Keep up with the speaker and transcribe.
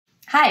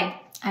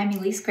Hi, I'm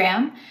Elyse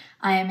Graham.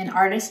 I am an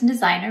artist and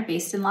designer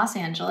based in Los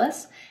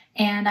Angeles,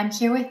 and I'm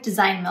here with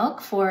Design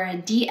Milk for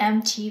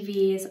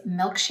DMTV's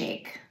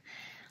Milkshake.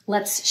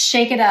 Let's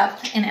shake it up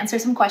and answer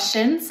some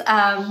questions.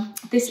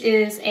 This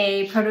is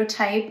a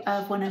prototype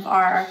of one of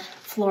our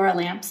floral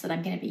lamps that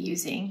I'm going to be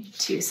using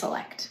to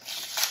select.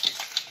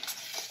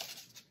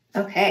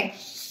 Okay.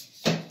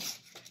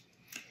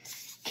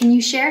 Can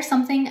you share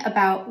something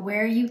about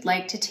where you'd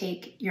like to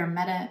take your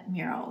meta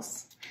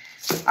murals?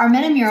 Our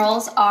meta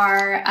murals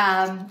are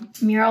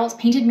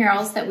painted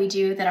murals that we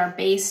do that are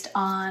based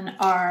on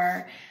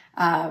our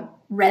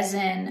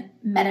resin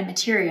meta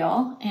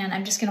material. And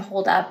I'm just going to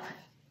hold up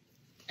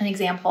an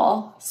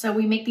example. So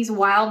we make these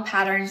wild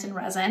patterns in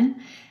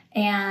resin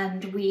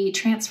and we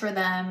transfer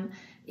them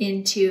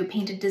into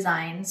painted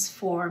designs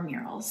for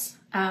murals.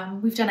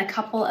 We've done a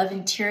couple of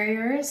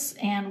interiors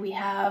and we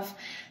have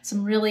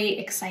some really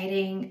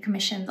exciting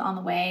commissions on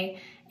the way,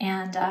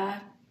 and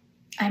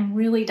I'm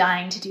really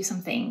dying to do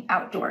something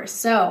outdoors.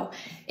 So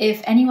if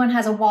anyone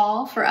has a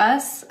wall for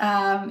us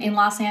in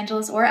Los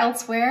Angeles or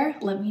elsewhere,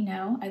 let me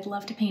know. I'd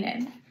love to paint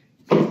it.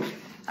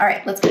 All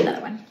right, let's get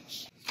another one.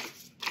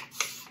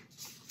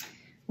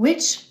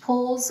 Which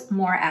pulls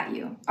more at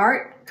you?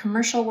 Art,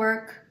 commercial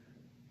work,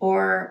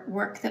 or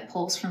work that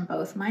pulls from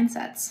both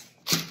mindsets?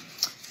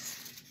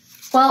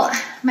 Well,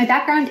 my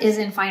background is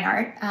in fine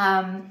art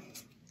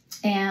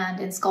and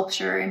in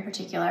sculpture in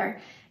particular.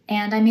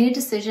 And I made a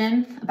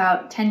decision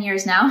about 10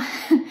 years now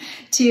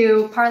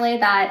to parlay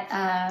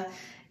that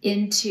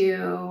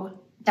into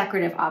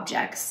decorative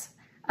objects.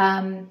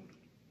 I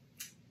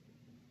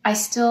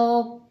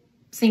still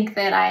think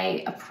that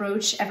I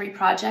approach every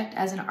project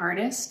as an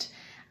artist,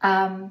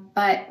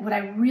 but what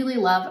I really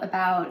love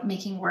about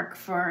making work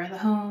for the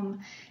home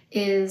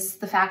is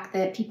the fact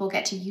that people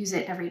get to use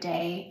it every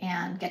day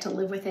and get to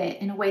live with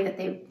it in a way that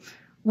they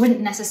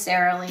wouldn't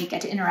necessarily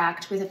get to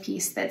interact with a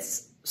piece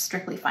that's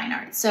strictly fine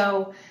art.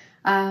 So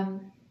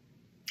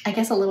I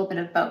guess a little bit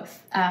of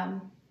both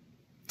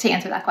to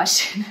answer that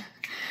question.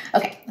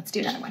 Okay, let's do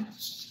another one.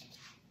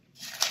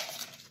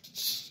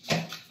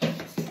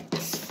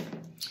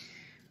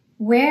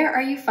 Where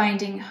are you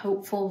finding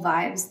hopeful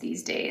vibes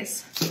these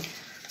days?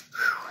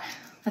 Whew,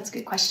 that's a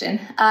good question.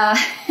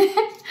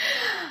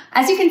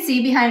 As you can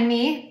see behind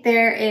me,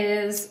 there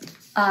is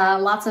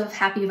lots of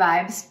happy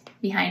vibes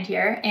behind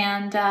here.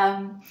 And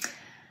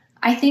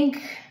I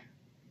think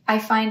I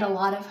find a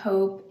lot of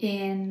hope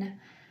in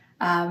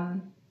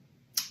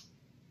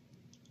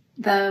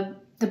the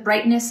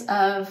brightness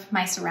of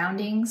my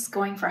surroundings,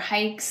 going for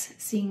hikes,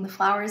 seeing the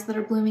flowers that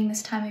are blooming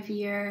this time of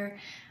year,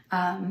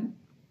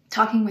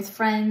 talking with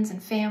friends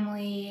and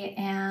family,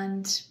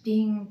 and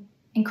being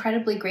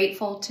incredibly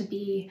grateful to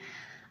be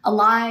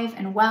alive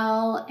and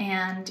well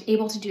and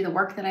able to do the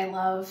work that I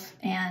love.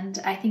 And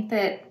I think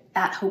that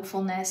that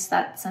hopefulness,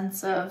 that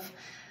sense of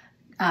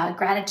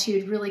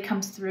gratitude really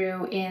comes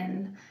through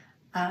in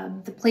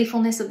the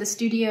playfulness of the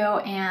studio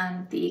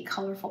and the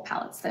colorful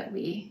palettes that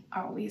we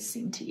always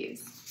seem to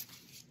use.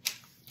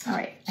 All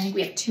right, I think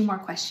we have 2 more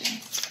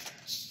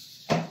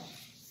questions.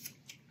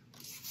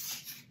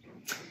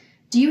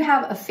 Do you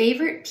have a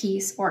favorite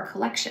piece or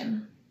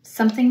collection?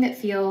 Something that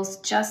feels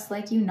just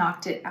like you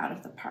knocked it out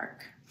of the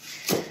park?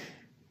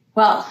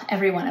 Well,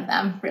 every one of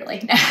them,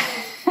 really.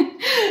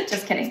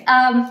 Just kidding.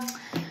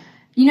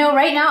 You know,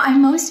 right now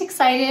I'm most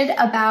excited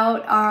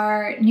about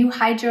our new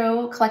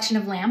hydro collection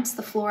of lamps,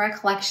 the Flora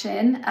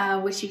collection,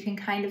 which you can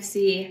kind of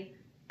see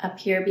up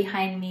here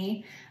behind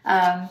me.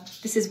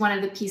 This is one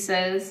of the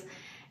pieces,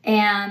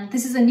 and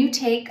this is a new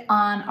take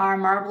on our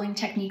marbling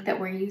technique that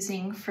we're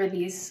using for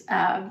these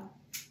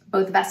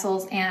both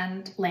vessels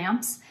and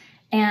lamps.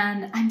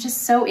 And I'm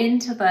just so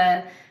into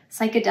the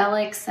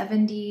psychedelic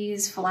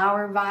 70s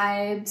flower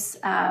vibes.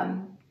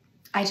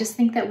 I just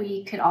think that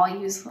we could all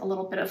use a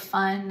little bit of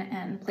fun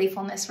and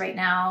playfulness right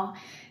now,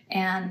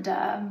 and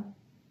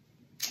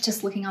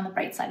just looking on the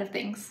bright side of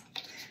things.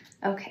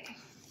 Okay,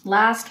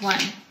 last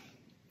one.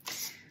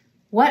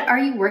 What are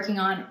you working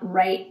on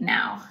right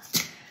now?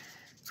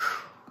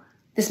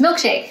 This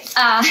milkshake.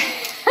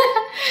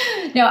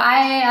 No,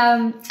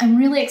 I'm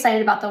really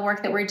excited about the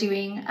work that we're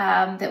doing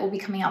that will be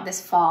coming out this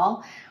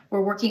fall.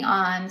 We're working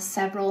on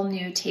several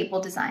new table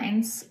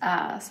designs,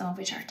 some of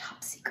which are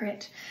top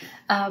secret,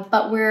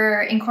 but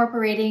we're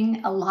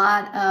incorporating a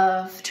lot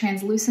of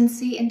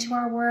translucency into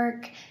our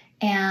work,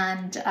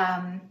 and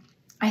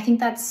I think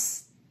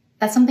that's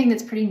something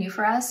that's pretty new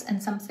for us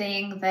and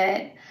something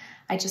that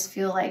I just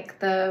feel like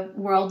the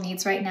world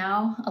needs right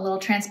now. A little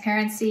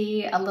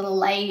transparency, a little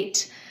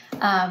light,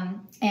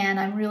 and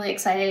I'm really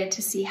excited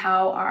to see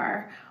how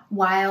our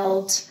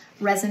wild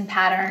resin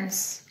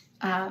patterns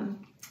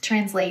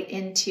translate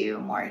into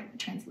more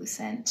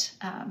translucent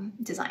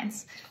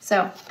designs.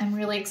 So I'm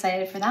really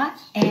excited for that.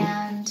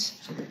 And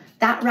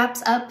that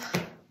wraps up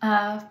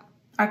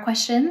our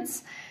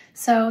questions.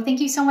 So thank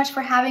you so much for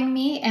having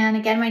me. And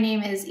again, my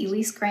name is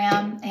Elyse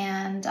Graham,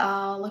 and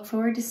I'll look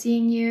forward to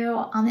seeing you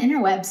on the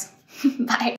interwebs. Bye.